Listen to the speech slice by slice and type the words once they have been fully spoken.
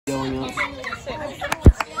going up.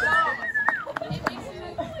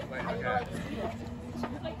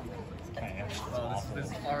 Well, this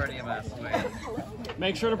is already a mess. Wait.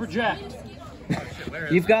 Make sure to project. Oh, shit, where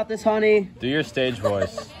is You've got this, honey. Do your stage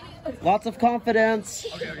voice. Lots of confidence.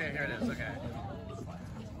 Okay, here it is. Okay.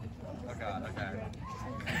 Oh god,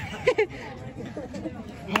 okay.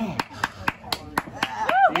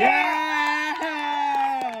 Yeah!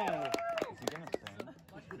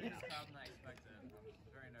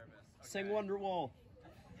 Sing Wonderwall.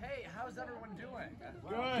 Hey, how's everyone doing?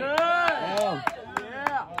 Good. Oh.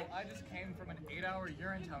 Yeah. Well, I just came from an 8-hour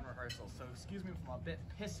Urinetown rehearsal, so excuse me if I'm a bit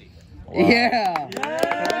pissy. Wow. Yeah.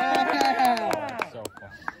 So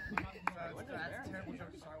fun. That's a terrible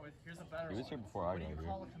joke to start with. Here's a better He was here one. before I What do got you here.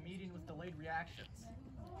 call a comedian with delayed reactions?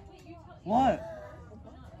 What?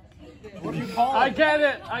 What do you call it? I get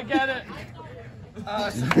it. I get it.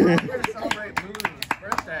 So we're here to celebrate Lulu's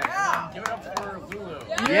birthday. Give it up for Lulu.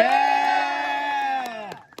 Yeah!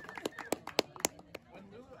 When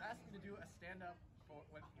Lulu asked me to do a stand-up for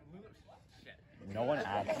No one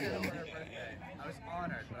asked for you. her birthday, I was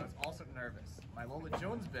honored, but I was also nervous. My Lola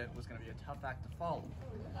Jones bit was going to be a tough act to follow.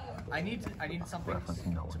 I need something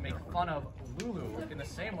to make fun of Lulu in the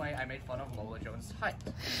same way I made fun of Lola Jones' height.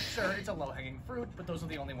 Sure, it's a low-hanging fruit, but those are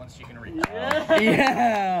the only ones she can reach.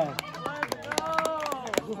 Yeah!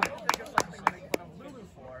 Think of something to make fun of Lulu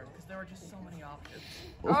for, because there were just so many options.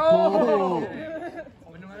 Oh!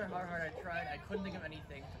 But no matter how hard I tried, I couldn't think of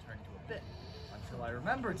anything to turn into a bit, until I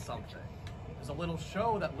remembered something. There's a little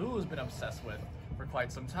show that Lulu's been obsessed with for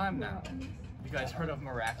quite some time now. You guys heard of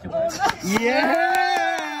Miraculous?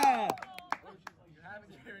 Yeah! You haven't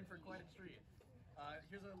been for quite a treat.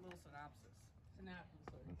 Here's a little synopsis.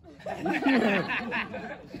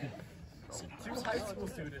 Two high school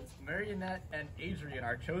students, Marionette and Adrian,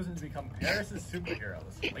 are chosen to become Paris's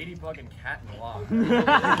superheroes, Ladybug and Cat Noir.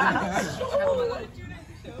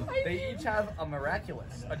 They each have a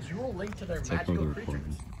miraculous, a jewel linked to their magical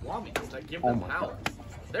creatures, Wammies, that give them powers.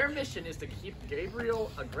 Their mission is to keep Gabriel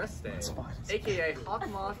Agreste, aka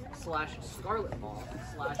Hawkmoth / Scarlet Moth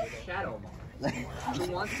 / Shadow Moth,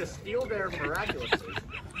 who wants to steal their miraculouses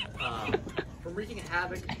from wreaking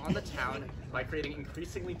havoc on the town by creating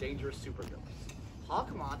increasingly dangerous supervillains.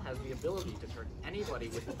 Hawkmoth has the ability to turn anybody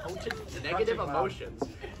with potent negative emotions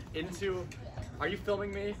into... Are you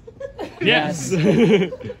filming me? Yes.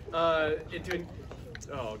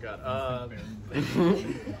 Oh god.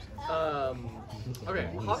 Okay,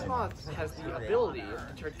 Hawkmoth has the ability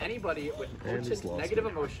to turn anybody with potent negative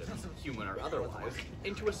emotions, human or otherwise,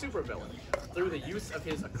 into a supervillain through the use of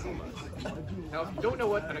his akumas. Now, if you don't know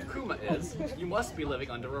what an akuma is, you must be living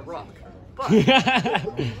under a rock. But,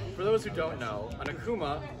 for those who don't know, an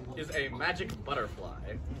akuma is a magic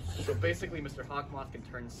butterfly. So basically, Mr. Hawkmoth can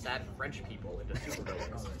turn sad French people into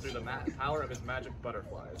supervillains through the power of his magic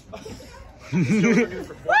butterflies. This show is renewed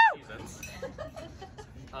for 4 seasons.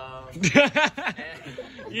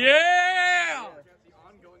 Yeah! The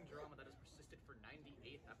ongoing drama that has persisted for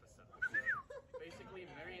 98 episodes. Basically,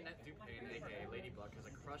 Marionette Dupain, aka Ladybug, has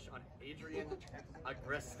a crush on Adrian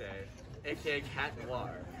Agreste, aka Cat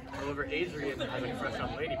Noir. However, Adrian has a crush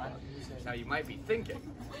on Ladybug. Now you might be thinking,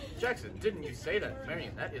 Jackson, didn't you say that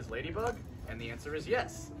Marionette is Ladybug? And the answer is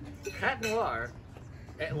yes. Cat Noir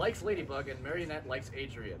likes Ladybug and Marionette likes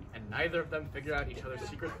Adrian, and neither of them figure out each other's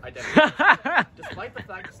secret identity. Despite the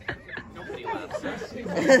fact nobody laughs.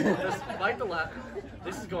 Despite the laugh,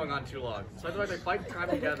 this is going on too long. Despite the fact they fight crime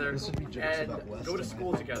together and go to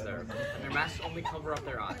school together, and their masks only cover up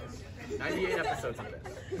their eyes. 98 episodes of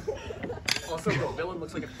this. Also, the villain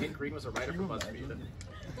looks like if Pink Green was a writer for BuzzFeed.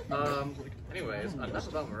 Anyways, enough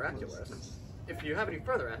about Miraculous. If you have any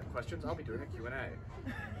further questions, I'll be doing a Q&A.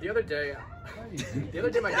 The other day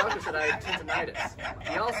my doctor said I had tinnitus.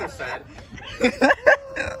 He also said,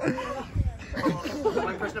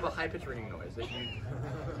 my impression of a high-pitched ringing noise. If you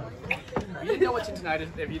didn't know what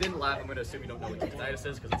tinnitus, if you didn't laugh, I'm going to assume you don't know what tinnitus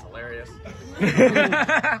is because it's hilarious.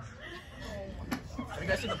 Have you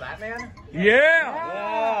guys seen The Batman? Yeah!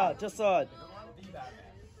 Yeah! Just saw it.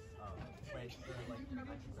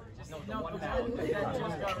 No, the one now.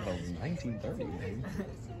 1930.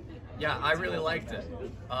 Yeah, I really liked it.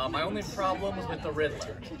 My only problem was with the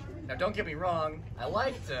Riddler. Now, don't get me wrong, I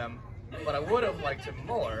liked him, but I would have liked him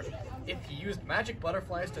more if he used magic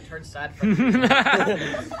butterflies to turn sad French people.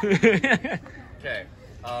 Okay,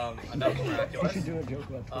 enough Miraculous.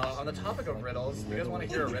 On the topic of riddles, do you guys want to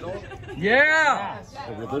hear a riddle? Yeah!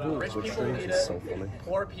 Rich people need it,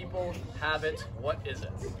 poor people have it, what is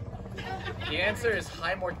it? The answer is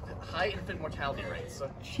high infant mortality rates.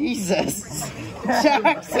 Jesus.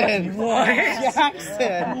 Jackson. What?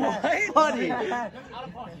 Jackson. What? Buddy.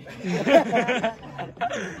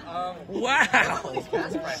 Wow. These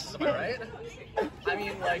gas prices, am I right? I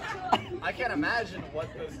mean, like, I can't imagine what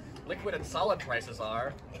the liquid and solid prices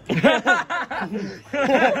are. You may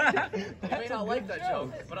not like that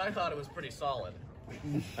joke, but I thought it was pretty solid.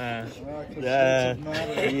 Yeah.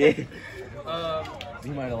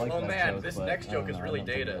 Oh man, this next joke is really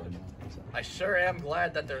dated. I sure am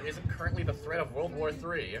glad that there isn't currently the threat of World War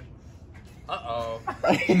III. Uh-oh.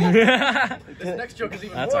 This next joke is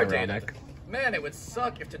even That's more ironic. dated. Man, it would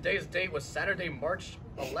suck if today's date was Saturday, March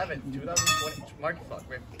 11th, 2020. March, fuck,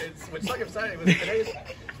 wait, it would suck if Saturday was today's.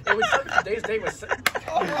 It would suck if today's date was.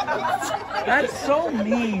 That's so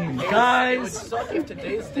mean, It would guys. suck if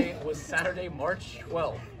today's date was Saturday, March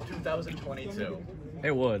 12th, 2022.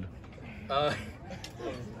 It would. Don't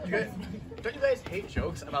you guys hate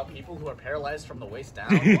jokes about people who are paralyzed from the waist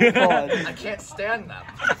down? I can't stand them.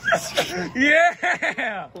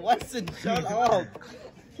 Yeah. Weston, shut up.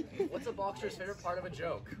 What's a boxer's favorite part of a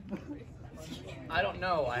joke? I don't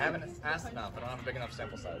know. I haven't asked enough. I don't have a big enough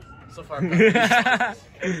sample size. So far, Yeah.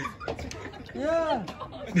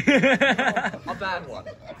 a bad one.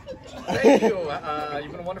 Thank you.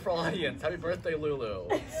 You've been a wonderful audience. Happy birthday, Lulu.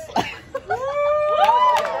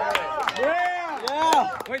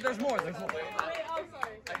 Yeah. Wait, there's more. There's more.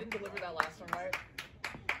 I didn't deliver that last one right.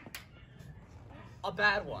 A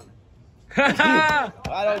bad one. I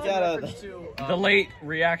don't get Reference it. to, The late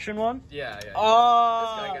reaction one? Yeah. This guy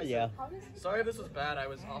Oh, gets yeah. it. Sorry if this was bad. I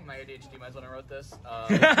was off my ADHD meds when I wrote this.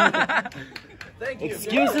 Thank you.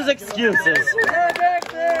 Excuses, excuses.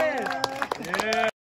 Yeah.